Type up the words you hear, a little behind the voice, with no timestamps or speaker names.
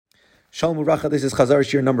Shalom Uracha, this is Chazar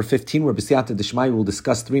Shiur number 15, where B'siyata D'Shmai will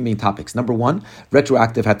discuss three main topics. Number one,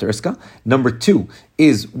 retroactive heter iska. Number two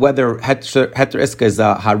is whether heter iska is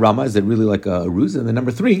a harama, is it really like a ruse? And then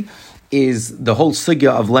number three is the whole sugya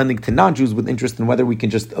of lending to non-Jews with interest, and whether we can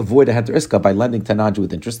just avoid a heter iska by lending to a non-Jew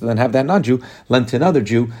with interest, and then have that non-Jew lend to another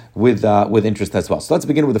Jew with interest as well. So let's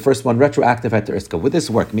begin with the first one, retroactive heter iska. Would this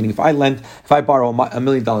work? Meaning if I borrow $1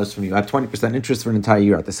 million from you, I have 20% interest for an entire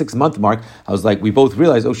year. At the 6-month mark, I was like, we both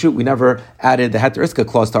realized, oh shoot, we never added the heter iska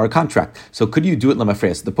clause to our contract. So could you do it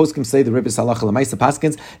lamafreya? So the poskim say, the Ribbis halacha lemaisa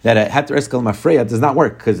paskins, that a heter iska lamafreya does not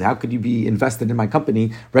work, because how could you be invested in my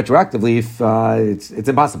company retroactively if it's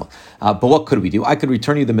impossible? But what could we do? I could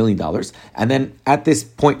return you the $1 million, and then at this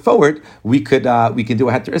point forward, we can do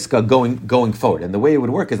a heter iska going forward. And the way it would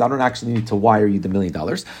work is I don't actually need to wire you the $1 million.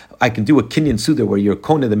 I can do a kinyan suda where you're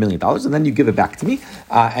kona the $1 million, and then you give it back to me,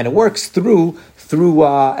 and it works through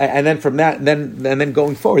and then from that, then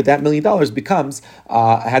going forward, that $1 million becomes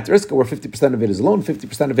a heter iska where 50% of it is a loan,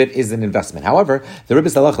 50% of it is an investment. However, the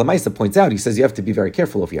Ribbis halacha lemaisa points out, he says you have to be very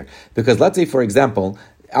careful over here, because let's say, for example,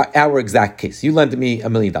 our exact case, you lent me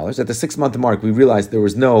 $1 million. At the 6-month mark, we realized there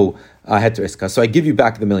was no heter iska, so I give you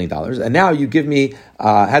back the $1 million, and now you give me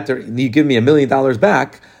 $1 million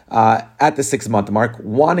back at the 6-month mark,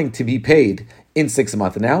 wanting to be paid in 6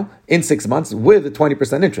 months with a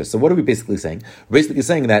 20% interest. So what are we basically saying? We're basically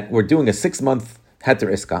saying that we're doing a 6-month heter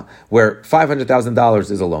iska, where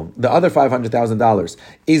 $500,000 is a loan. The other $500,000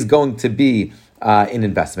 is going to be in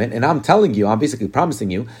investment, and I'm basically promising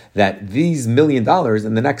you that these $1 million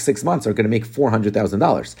in the next 6 months are going to make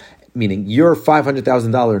 $400,000. Meaning your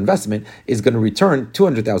 $500,000 investment is going to return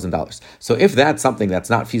 $200,000. So if that's something that's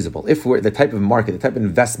not feasible, if we're the type of market, the type of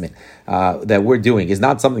investment that we're doing is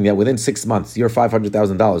not something that within 6 months your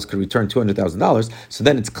 $500,000 could return $200,000, so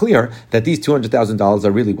then it's clear that these $200,000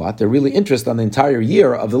 are really what? They're really interest on the entire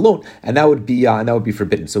year of the loan, and that would be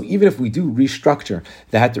forbidden. So even if we do restructure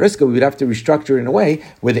the heter iska, we would have to restructure it in a way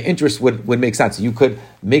where the interest would make sense. You can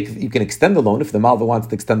extend the loan if the malva wants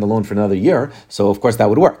to extend the loan for another year. So of course that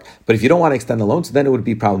would work. But if you don't want to extend the loan, so then it would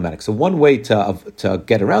be problematic. So one way to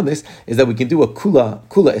get around this is that we can do a kula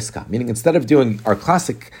iska, meaning instead of doing our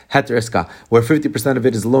classic heter iska, where 50% of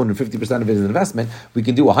it is a loan and 50% of it is an investment, we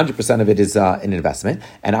can do 100% of it is an investment.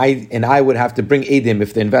 And I would have to bring edim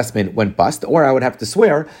if the investment went bust, or I would have to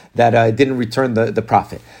swear that it didn't return the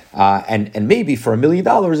profit. And maybe for $1 million,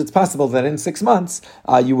 it's possible that in 6 months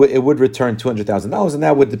it would return $200,000, and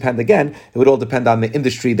that would depend again. It would all depend on the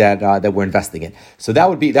industry that we're investing in. So that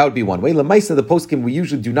would be one way. Lemaisa, the poskim, we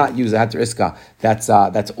usually do not use a heter iska. That's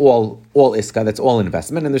all iska. That's all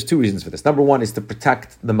investment. And there's two reasons for this. Number one is to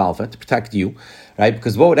protect the malva, to protect you, right?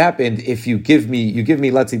 Because what would happen if you give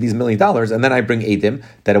me, let's say, these $1 million, and then I bring edim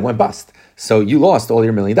that it went bust. So you lost all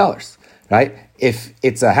your $1 million, right? If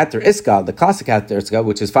it's a heter iska, the classic heter iska,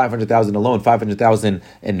 which is $500,000 a loan, $500,000 in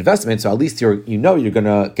investment, so at least you're going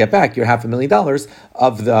to get back your $500,000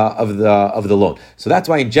 of the loan. So that's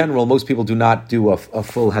why in general most people do not do a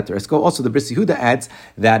full heter iska. Also, the Bris Yehuda adds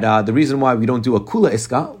that the reason why we don't do a kula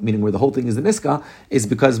iska, meaning where the whole thing is an iska, is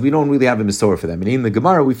because we don't really have a misora for them. And in the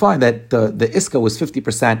Gemara we find that the iska was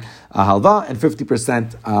 50% halva and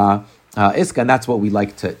 50% iska, and that's what we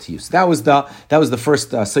like to use. That was the first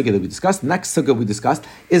sugya that we discussed. The next sugya we discussed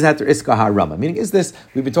is heter iska harama. Meaning, is this?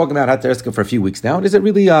 We've been talking about heter iska for a few weeks now, and is it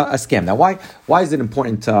really a scam? Now, why is it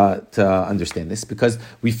important to understand this? Because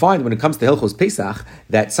we find when it comes to Hilchos Pesach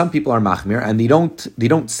that some people are machmir and they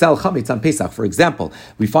don't sell chametz on Pesach. For example,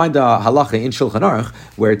 we find a halacha in Shulchan Aruch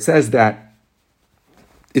where it says that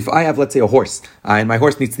if I have, let's say, a horse, and my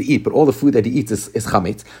horse needs to eat, but all the food that he eats is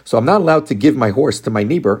chametz, so I'm not allowed to give my horse to my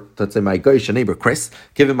neighbor, let's say my goyish neighbor Chris,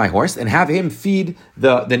 give him my horse and have him feed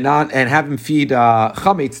chametz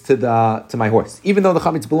to my horse, even though the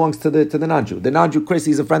chametz belongs to the non-Jew. The non-Jew Chris,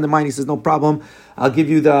 he's a friend of mine. He says, no problem. I'll give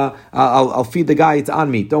you I'll feed the guy. It's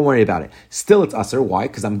on me. Don't worry about it. Still, it's aser. Why?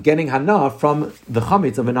 Because I'm getting hana from the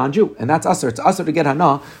chametz of a non-Jew, and that's aser. It's aser to get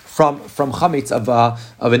hana from chametz of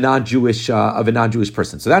a non-Jewish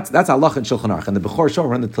person. So that's Allah and Shulchan Aruch. And the Bechor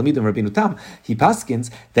Shor, the Talmidim Rabbeinu Tam, he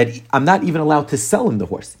paskins that I'm not even allowed to sell him the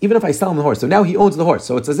horse, even if I sell him the horse. So now he owns the horse.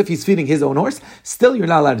 So it's as if he's feeding his own horse. Still, you're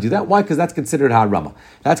not allowed to do that. Why? Because that's considered harama.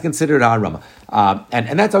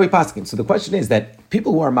 And that's how we paskin. So the question is that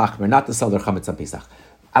people who are machmer not to sell their chametz on Pesach,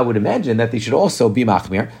 I would imagine that they should also be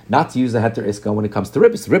machmir, not to use the heter iska when it comes to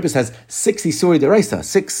ribbis. Ribbis has 6 isuri deraisa,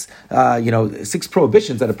 6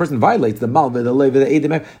 prohibitions that a person violates, the malva, the leva, the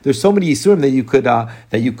edim. There's so many isurim that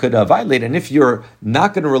you could violate, and if you're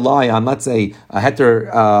not going to rely on, let's say, a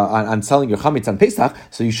heter on selling your chametz on Pesach,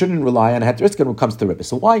 so you shouldn't rely on a heter iska when it comes to ribbis.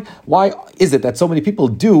 So why is it that so many people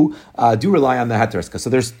do rely on the heter iska? So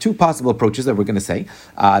there's 2 possible approaches that we're going to say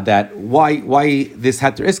that why this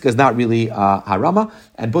heter iska is not really harama,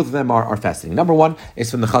 and both of them are fascinating. Number 1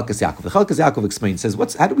 is from the Chalkas Yaakov. The Chalkas Yaakov explains, says,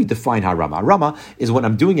 how do we define harama? Harama is when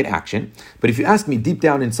I'm doing an action, but if you ask me deep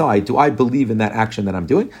down inside, do I believe in that action that I'm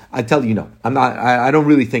doing? I tell you no. I'm not. I don't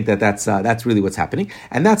really think that's really what's happening,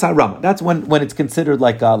 and that's harama. That's when it's considered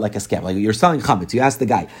like a scam. Like you're selling chametz. You ask the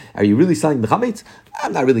guy, "Are you really selling the chametz?"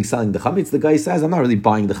 I'm not really selling the chametz. The guy says, "I'm not really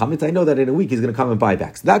buying the chametz. I know that in a week he's going to come and buy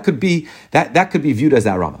back." So that could be viewed as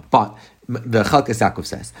harama. But the Chalkas Yaakov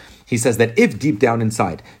says, he says that if deep down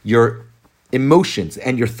inside your emotions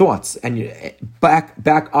and your thoughts and you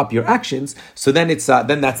back up your actions, so then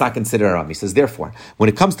then that's not considered haram. He says, therefore, when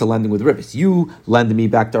it comes to lending with ribbis, you lend me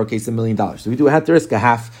back to our case $1 million. So we do a heter iska,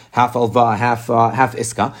 half alva, half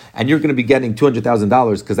iska, and you're going to be getting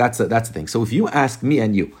 $200,000 because that's the thing. So if you ask me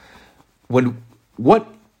and you, when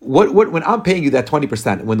I'm paying you that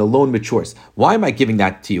 20% when the loan matures, why am I giving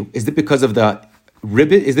that to you? Is it because of the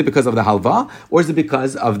ribbit? Is it because of the halva, or is it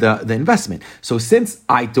because of the investment? So since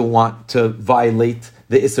I don't want to violate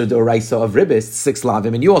the Isser D'Oraisa of Ribbis, 6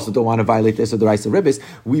 lavim, and you also don't want to violate the Isser D'Oraisa of Ribbis,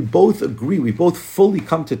 we both agree, we both fully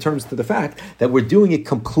come to terms to the fact that we're doing it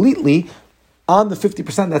completely on the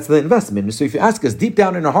 50% that's the investment. So if you ask us deep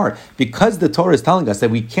down in our heart, because the Torah is telling us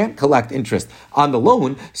that we can't collect interest on the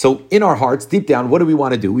loan, so in our hearts, deep down, what do we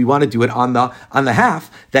want to do? We want to do it on the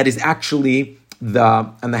half that is actually the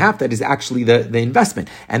investment.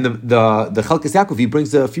 And the Chalkas Yaakov, he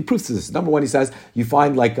brings a few proofs to this. Number 1, he says, you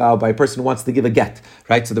find by a person who wants to give a get,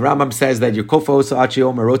 right? So the Rambam says that your kofo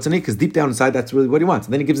sa'achio marotzani, because deep down inside, that's really what he wants.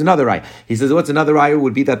 And then he gives another eye. He says, what's another eye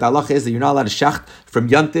would be that the halacha is that you're not allowed to shacht from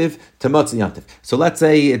yantiv to motzi yantiv. So let's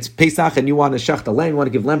say it's Pesach and you want to shacht a lamb, you want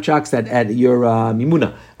to give lamb chocks at your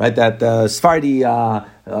mimuna, right? That Sephardi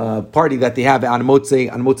party that they have on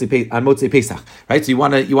Motzei Pesach, right? So you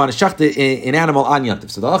want to shacht an animal on Yantiv.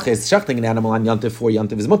 So the halacha is shachting an animal on Yantiv for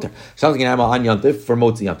Yantiv is mutter. Shachting an animal on Yantiv for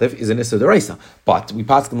Motzei Yantiv is an Issa D'Oraisa. But we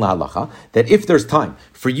pass in la halacha that if there's time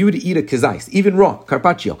for you to eat a kezais, even raw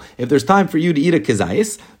carpaccio, if there's time for you to eat a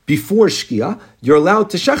kezais before Shkia, you're allowed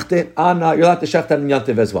to shacht it on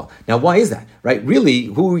Yantiv as well. Now, why is that? Right? Really,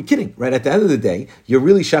 who are we kidding? Right? At the end of the day, you're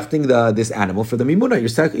really shachting this animal for the mimuna.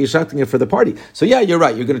 You're shachting it for the party. So yeah, you're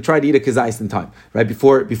right. You're going to try to eat a kezais in time, right?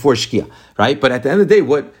 Before Shkia, right? But at the end of the day,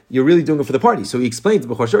 what you're really doing it for the party. So he explains,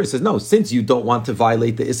 B'chor Shor, he says, no, since you don't want to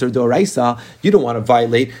violate the Isser D'Oraisa, you don't want to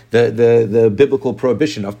violate the biblical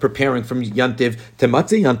prohibition of preparing from Yantiv to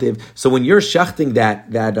Matzeh Yantiv. So when you're shachting that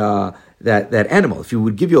animal, if you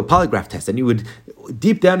would give you a polygraph test and you would,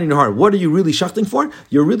 deep down in your heart, what are you really shachting for?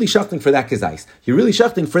 You're really shachting for that kezais. You're really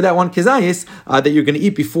shachting for that one kezais that you're going to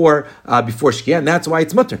eat before Shkia, and that's why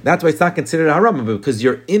it's mutter. That's why it's not considered haram, because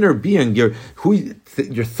your inner being, your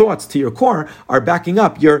thoughts to your core are backing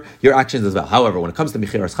up your actions as well. However, when it comes to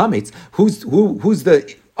Mechiras Chametz, who's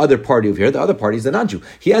the other party over here? The other party is a non-Jew.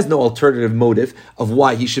 He has no alternative motive of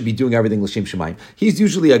why he should be doing everything l'shem shemaim. He's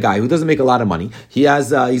usually a guy who doesn't make a lot of money. He has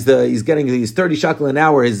he's getting his 30 shekel an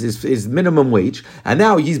hour is his minimum wage, and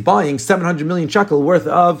now he's buying 700 million shekel worth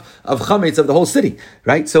of chametz of the whole city,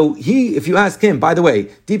 right? So if you ask him, by the way,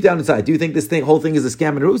 deep down inside, do you think this whole thing is a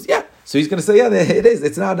scam and ruse? Yeah. So he's going to say, yeah, it is.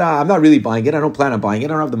 It's not. I'm not really buying it. I don't plan on buying it. I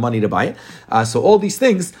don't have the money to buy it. So all these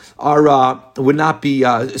things would not be.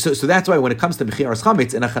 So that's why when it comes to mechiras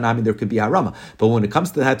chametz in a chanami, there could be harama. But when it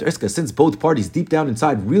comes to the heter iska, since both parties deep down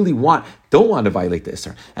inside really don't want to violate the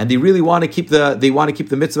isser, and they really want to keep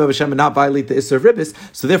the mitzvah of Hashem and not violate the isser of ribbis.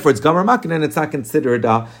 So therefore, it's gamar makin, and it's not considered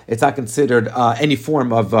any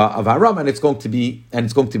form of haram, and it's going to be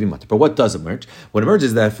mutter. But what does emerge? What emerges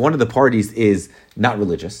is that if one of the parties is not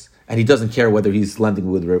religious, and he doesn't care whether he's lending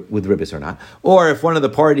with ribbis or not, or if one of the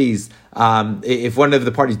parties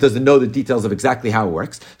doesn't know the details of exactly how it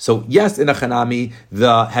works. So yes, in a chanami,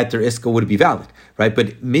 the heter iska would be valid, right?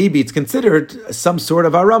 But maybe it's considered some sort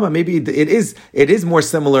of arama. Maybe it is more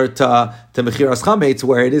similar to mechiras chametz,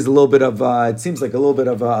 where it is a little bit of it seems like a little bit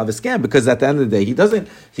of a scam, because at the end of the day,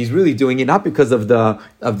 he's really doing it not because of the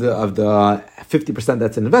 50%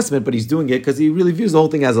 that's an investment, but he's doing it because he really views the whole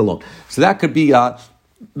thing as a loan. So that could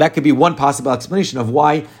be one possible explanation of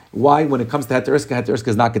why when it comes to heter iska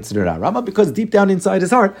is not considered harama, because deep down inside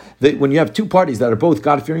his heart, that when you have two parties that are both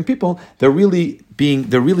God-fearing people, they're really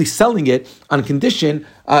selling it on condition.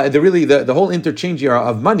 The whole interchange here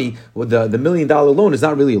of money, the $1 million loan is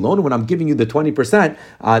not really a loan. When I'm giving you the 20%,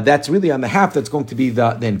 that's really on the half that's going to be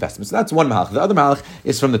the investment. So that's one malach. The other malach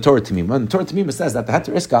is from the Torah Tamima. And the Torah Tamima says that the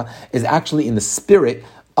Heter Iska is actually in the spirit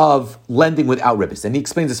of lending without ribbis. And he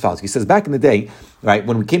explains as follows. He says, back in the day, right,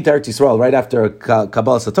 when we came to Eretz Yisrael, right after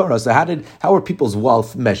Kabbalah Satorah, so how were people's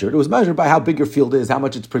wealth measured? It was measured by how big your field is, how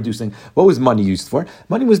much it's producing. What was money used for?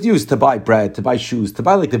 Money was used to buy bread, to buy shoes, to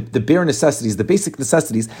buy like the bare necessities, the basic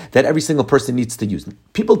necessities that every single person needs to use.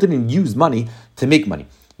 People didn't use money to make money.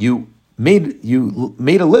 You made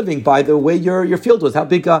a living by the way your field was, how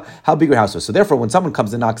big your house was. So therefore, when someone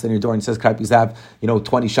comes and knocks on your door and says, "Can I please have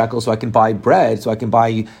 20 shekels so I can buy bread, so I can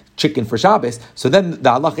buy chicken for Shabbos?" So then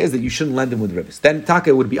the halacha is that you shouldn't lend him with ribbis. Then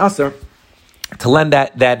taka would be asur to lend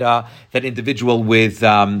that individual with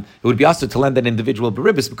it would be also to lend that individual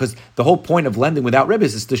b'ribbis, because the whole point of lending without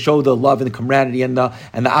ribbis is to show the love and the camaraderie and the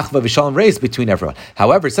achva v'shalom reis between everyone.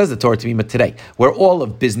 However, it says the Torah Tamima today, where all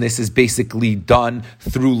of business is basically done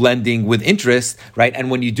through lending with interest, right? And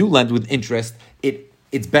when you do lend with interest,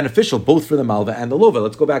 it's beneficial both for the malva and the lova.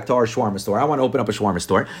 Let's go back to our shawarma store. I want to open up a shawarma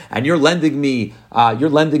store, and you're lending me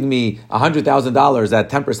 $100,000 at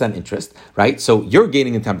 10% interest, right? So you're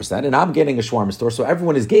gaining in 10%, and I'm getting a shawarma store. So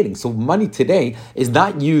everyone is gaining. So money today is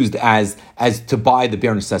not used as to buy the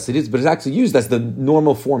bare necessities, but it's actually used as the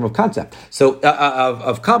normal form of concept. So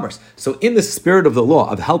of commerce. So in the spirit of the law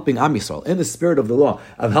of helping Am Yisrael, in the spirit of the law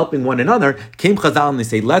of helping one another, came Chazal and they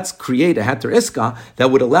say, let's create a heter iska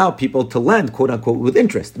that would allow people to lend, quote unquote, with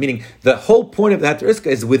interest. Meaning the whole point of the heter iska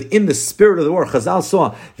is within the spirit of the war. Chazal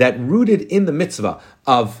saw that rooted in the mitzvah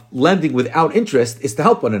of lending without interest is to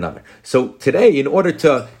help one another. So today, in order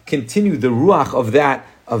to continue the ruach of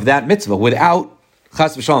that mitzvah without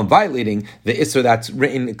chas v'shalom violating the isser that's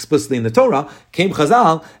written explicitly in the Torah, came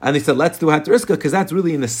Chazal and they said, let's do heter iska, because that's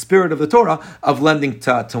really in the spirit of the Torah of lending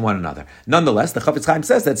to one another. Nonetheless, the XII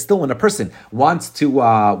says that still when a person wants to,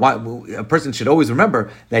 a person should always remember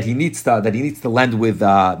that he needs to lend with,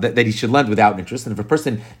 that he should lend without interest. And if a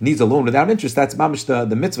person needs a loan without interest, that's mamish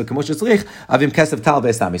the mitzvah, k'moshe tzrich, avim kesef tal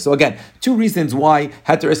v'esami. So again, two reasons why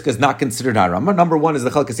heter iska is not considered harama. Number one is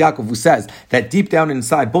the Chalkas Yaakov, who says that deep down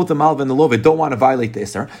inside, both the malva and the lova don't want to violate the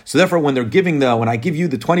Isser. So therefore, when I give you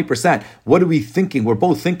the 20%, what are we thinking? We're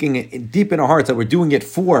both thinking deep in our hearts that we're doing it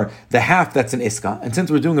for the half that's an Iska. And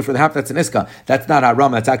since we're doing it for the half that's an Iska, that's not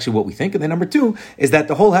Haram, that's actually what we think. And then number two is that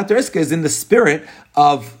the whole Heter Iska is in the spirit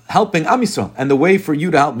of helping Am Yisrael. And the way for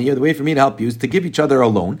you to help me, or the way for me to help you, is to give each other a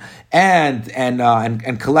loan and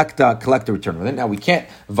collect a return with it. Now, we can't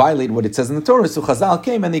violate what it says in the Torah, so Chazal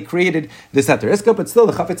came and they created this Heter Iska, but still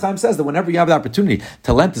the Chafetz Chaim says that whenever you have the opportunity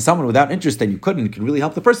to lend to someone without interest and you could really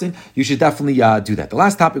help the person, you should definitely do that. The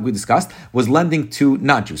last topic we discussed was lending to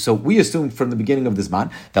non-Jews. So we assumed from the beginning of this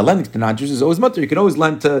man that lending to non-Jews is always mutter. You can always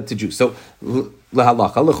lend to Jews. So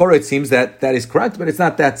l'halacha, it seems that is correct, but it's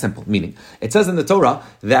not that simple. Meaning, it says in the Torah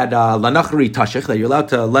that lanachri tashich, that you're allowed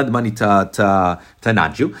to lend money to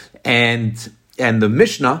non-Jew, and the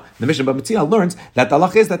Mishnah B'Metzia learns that the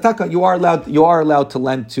halacha is that taka you are allowed to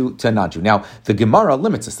lend to a non-Jew. Now the Gemara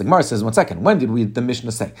limits us. The Gemara says, one second, when did the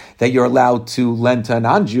Mishnah say that you're allowed to lend to a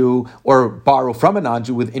non-Jew or borrow from a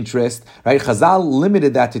non-Jew with interest? Right? Chazal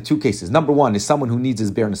limited that to two cases. Number one is someone who needs his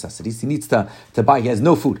bare necessities. He needs to buy. He has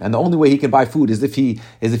no food, and the only way he can buy food is if he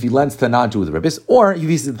lends to a non-Jew with ribbis, or if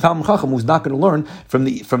he's the Talmid Chacham who's not going to learn from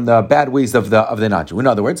the bad ways of the non-Jew. In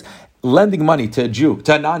other words, lending money to a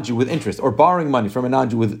non-Jew with interest, or borrowing money from a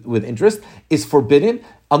non-Jew with interest is forbidden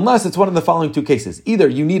unless it's one of the following two cases. Either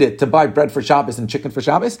you need it to buy bread for Shabbos and chicken for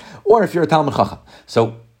Shabbos, or if you're a Talmid Chacham.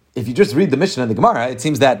 So if you just read the Mishnah and the Gemara, it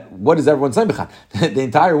seems that what is everyone saying? The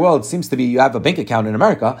entire world seems to be, you have a bank account in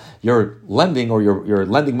America, you're lending or you're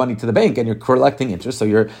lending money to the bank and you're collecting interest, so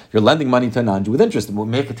you're lending money to a non-Jew with interest.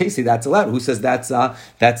 That's allowed. Who says that's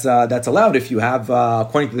allowed? If you have,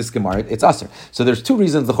 according to this Gemara, it's aser. So there's two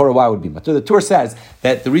reasons the Chora why would be mutter. The Torah says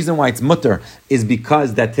that the reason why it's mutter is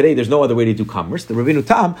because that today there's no other way to do commerce. The Rabbeinu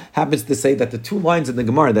Tam happens to say that the two lines in the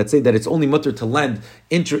Gemara that say that it's only mutter to lend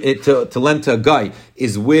to lend to a guy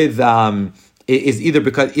is either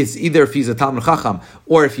if he's a Talmid Chacham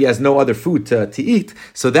or if he has no other food to eat.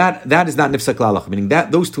 So that is not nifsak l'halach, meaning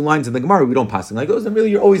that those two lines in the Gemara we don't pass like those, and really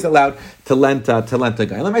you're always allowed to lend a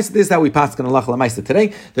guy. This is how we pass on halacha l'maisa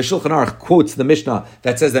today. The Shulchan Aruch quotes the Mishnah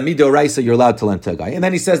that says that midoraisa you're allowed to lend to a guy, and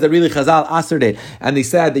then he says that really Chazal asered it, and they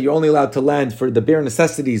said that you're only allowed to lend for the bare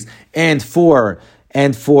necessities or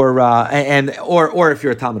if you're a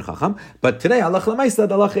Talmid Chacham. But today, halacha l'maisa,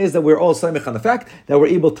 the halacha is that we're all samech on the fact that we're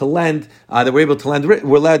allowed to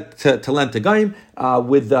lend to Gaim,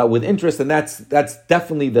 with interest, and that's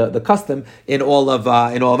definitely the custom in all of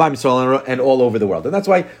Am Yisrael and all over the world. And that's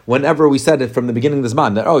why whenever we said it from the beginning of this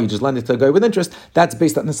man that you just lend it to a guy with interest, that's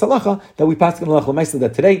based on the salacha that we pass in halacha l'maisa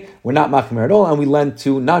that today we're not machmer at all, and we lend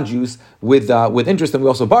to non-Jews with interest, and we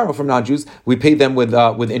also borrow from non-Jews. We pay them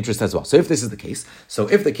with interest as well. So if this is the case,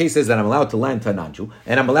 if the case is that I'm allowed to lend to a non-Jew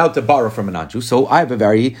and I'm allowed to borrow from a non-Jew, so I have a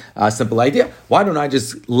very simple idea. Why don't I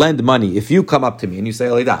just lend money? If you come up to me and you say,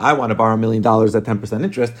 I want to borrow $1 million at 10%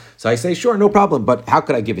 interest, so I say, sure, no problem, but how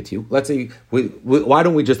could I give it to you? Let's say, why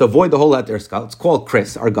don't we just avoid the whole heter iska? Let's call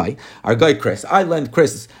Chris, our guy Chris. I lend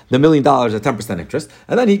Chris the $1 million at 10% interest,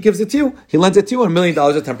 and then he gives it to you. He lends it to you on $1 million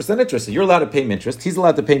at 10% interest. So you're allowed to pay him interest. He's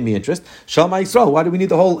allowed to pay me interest. Shalom Yisrael. Why do we need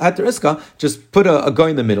the whole heter iska? Just put a guy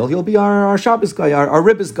in the middle. He'll be our Shabbos guy, our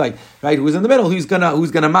Ribbis guy, right? Who's in the middle? Who's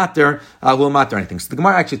gonna matter? Will matter anything? So the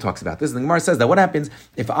Gemara actually talks about this. The Gemara says that what happens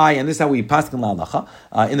if I, and this is how we pass in the halacha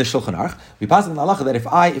in the Shulchan Aruch, we pass in the halacha that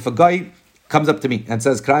if a guy comes up to me and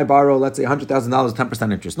says, "Can I borrow, let's say, $100,000,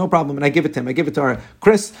 10% interest?" No problem, and I give it to him. I give it to our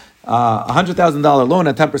Chris, $100,000 loan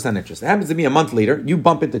at 10% interest. It happens to me a month later. You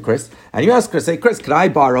bump into Chris and you ask Chris, "Hey, Chris, could I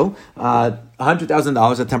borrow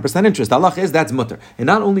 $100,000 at 10% interest?" The halach is that's mutter, and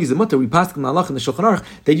not only is it mutter, we pass in the halach in the Shulchan Aruch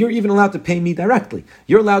that you're even allowed to pay me directly.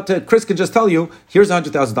 You're allowed to. Chris can just tell you, "Here's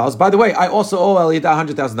 $100,000. By the way, I also owe Elliot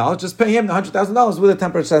 $100,000. Just pay him the $100,000 with a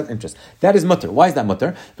 10% interest." That is mutter. Why is that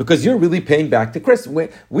mutter? Because you're really paying back to Chris.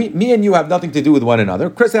 Me and you have nothing to do with one another.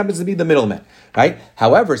 Chris happens to be the middleman, right?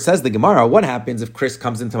 However, says the Gemara, what happens if Chris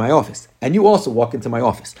comes into my office and you also walk into my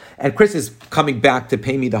office and Chris is coming back to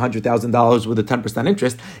pay me the $100,000 with a 10%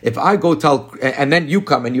 interest? If I go tell, and then you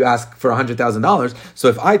come and you ask for $100,000, so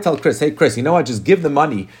if I tell Chris, "Hey Chris, you know what? Just give the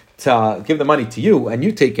money to you, and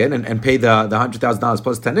you take it and pay the $100,000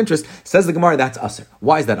 plus 10 interest," says the Gemara, that's usher.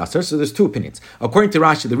 Why is that usher? So there's two opinions. According to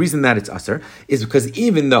Rashi, the reason that it's usher is because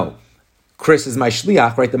even though Chris is my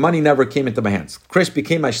shliach, right? The money never came into my hands. Chris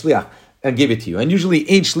became my shliach and gave it to you. And usually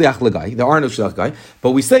ain't shliach l'gai. There are no shliach guy.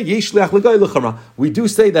 But we say yesh shliach l'gai l'chamra. We do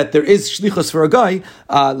say that there is shlichus for a guy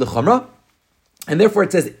l'chamra. And therefore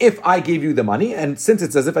it says, if I gave you the money, and since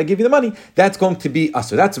it says if I give you the money, that's going to be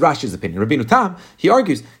usher. That's Rashi's opinion. Rabbeinu Tam, he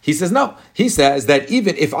argues. He says no. He says that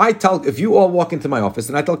even if you all walk into my office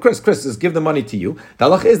and I tell Chris, just give the money to you, the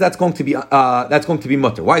halach is that's going to be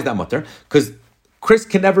mutter. Why is that mutter? Because Chris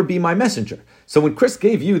can never be my messenger. So when Chris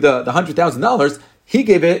gave you the $100,000, he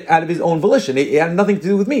gave it out of his own volition. It had nothing to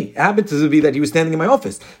do with me. It happened to be that he was standing in my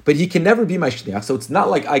office. But he can never be my shliach, so it's not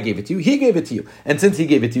like I gave it to you. He gave it to you. And since he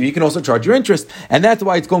gave it to you, he can also charge your interest. And that's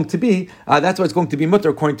why it's going to be mutter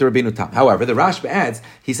according to Rabbeinu Tam. However, the Rashba adds,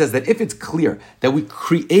 he says that if it's clear that we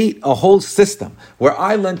create a whole system where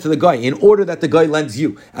I lend to the guy in order that the guy lends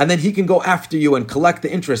you, and then he can go after you and collect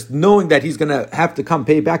the interest, knowing that he's going to have to come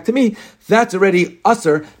pay back to me, that's already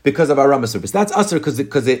usher because of our Rama service. That's usher because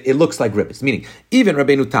it looks like Ribbis. Meaning, even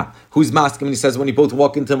Rabbeinu Tam, who's masking, and he says, when you both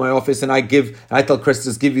walk into my office and I tell Chris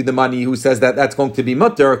to give you the money, who says that that's going to be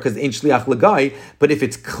mutter because ain't shliach l'gai. But if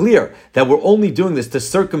it's clear that we're only doing this to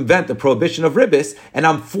circumvent the prohibition of Ribbis, and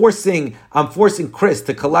I'm forcing Chris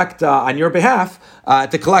to collect on your behalf,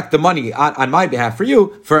 to collect the money on my behalf for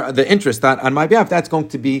you, for the interest on my behalf, that's going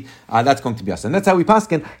to be us. And that's how we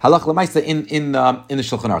paskin halach l'maisa in the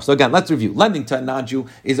Shulchan Aruch. So again, let's review. Lending to a non-Jew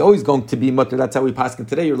is always going to be mutter. That's how we paskin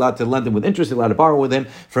today. You're allowed to lend him with interest. You're allowed to borrow with him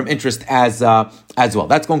from interest as well.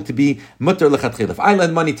 That's going to be mutter lechatchila. If I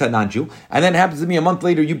lend money to a non-Jew, and then it happens to me a month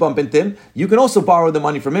later, you bump into him, you can also borrow the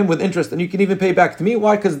money from him with interest, and you can even pay back to me.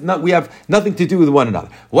 Why? Because we have nothing to do with one another.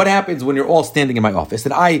 What happens when you're all standing in my office,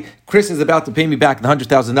 and Chris is about to pay me back the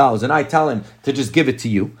 $100,000, and I tell him to just give it to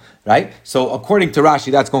you, right? So according to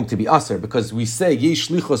Rashi, that's going to be aser, because we say yesh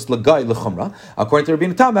shlichus l'gai l'chumra. According to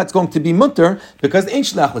Rabbeinu Tam, that's going to be mutter, because ain't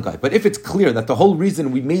shliach l'gai. But if it's clear that the whole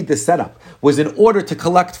reason we made this setup was in order to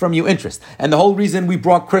collect from you interest, and the whole reason we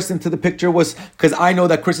brought Chris into the picture was because I know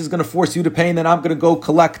that Chris is going to force you to pay, and then I'm going to go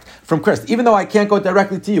collect from Chris, even though I can't go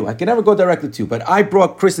directly to you. I can never go directly to you, but I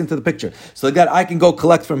brought Chris into the picture so that I can go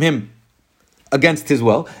collect from him against his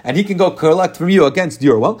will, and he can go collect from you against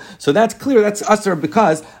your will. So that's clear. That's usher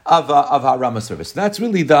because of Rama service. That's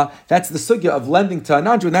really the sugya of lending to a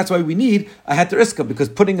non-Jew, and that's why we need a heter iska, because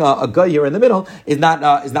putting a guy here in the middle is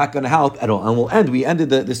not going to help at all. And we ended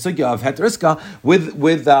the sugya of heter iska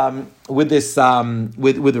with with this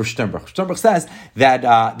with Rosh Sternberg. Sternberg says that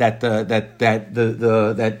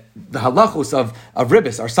the halachos of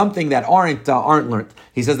Ribbis are something that aren't learned.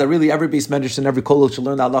 He says that really every beis medrash and every kollel should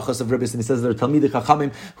learn the halachos of Ribbis, and he says there are talmidei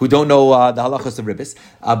chachamim who don't know the halachos of Ribbis,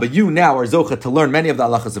 but you now are zocha to learn many of the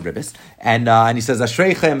halachos of Ribbis, and he says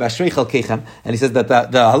ashreichem ashrei chalkeichem, and he says that the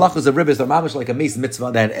halachos of Ribbis are mamish like a mace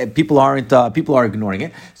mitzvah that people are ignoring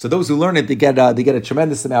it. So those who learn it, they get a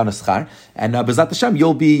tremendous amount of schar, and B'ezrat Hashem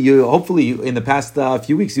hopefully in the past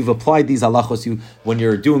few weeks you've applied these halachos. When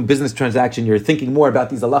you're doing business transaction, you're thinking more about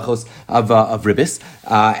these halachos of Ribbis,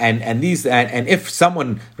 and if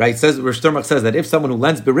someone says Rosh Sternberg says that if someone who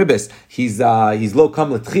lends beribis, he's lo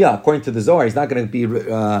kam l'tchia, according to the Zohar, he's not going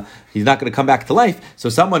to come back to life. So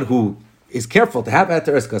someone who is careful to have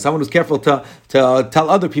heter iska, someone who's careful to tell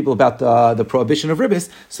other people about the prohibition of Ribbis,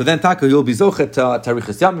 so then taka you'll be zochet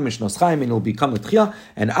tarichas yamim mishnos chaim, and you'll become l'tchia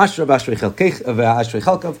and ashra v'ashrei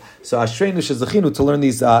chalkav. So ashreinu shezachinu to learn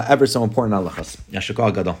these ever so important halachas.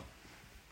 Yashakal gadol.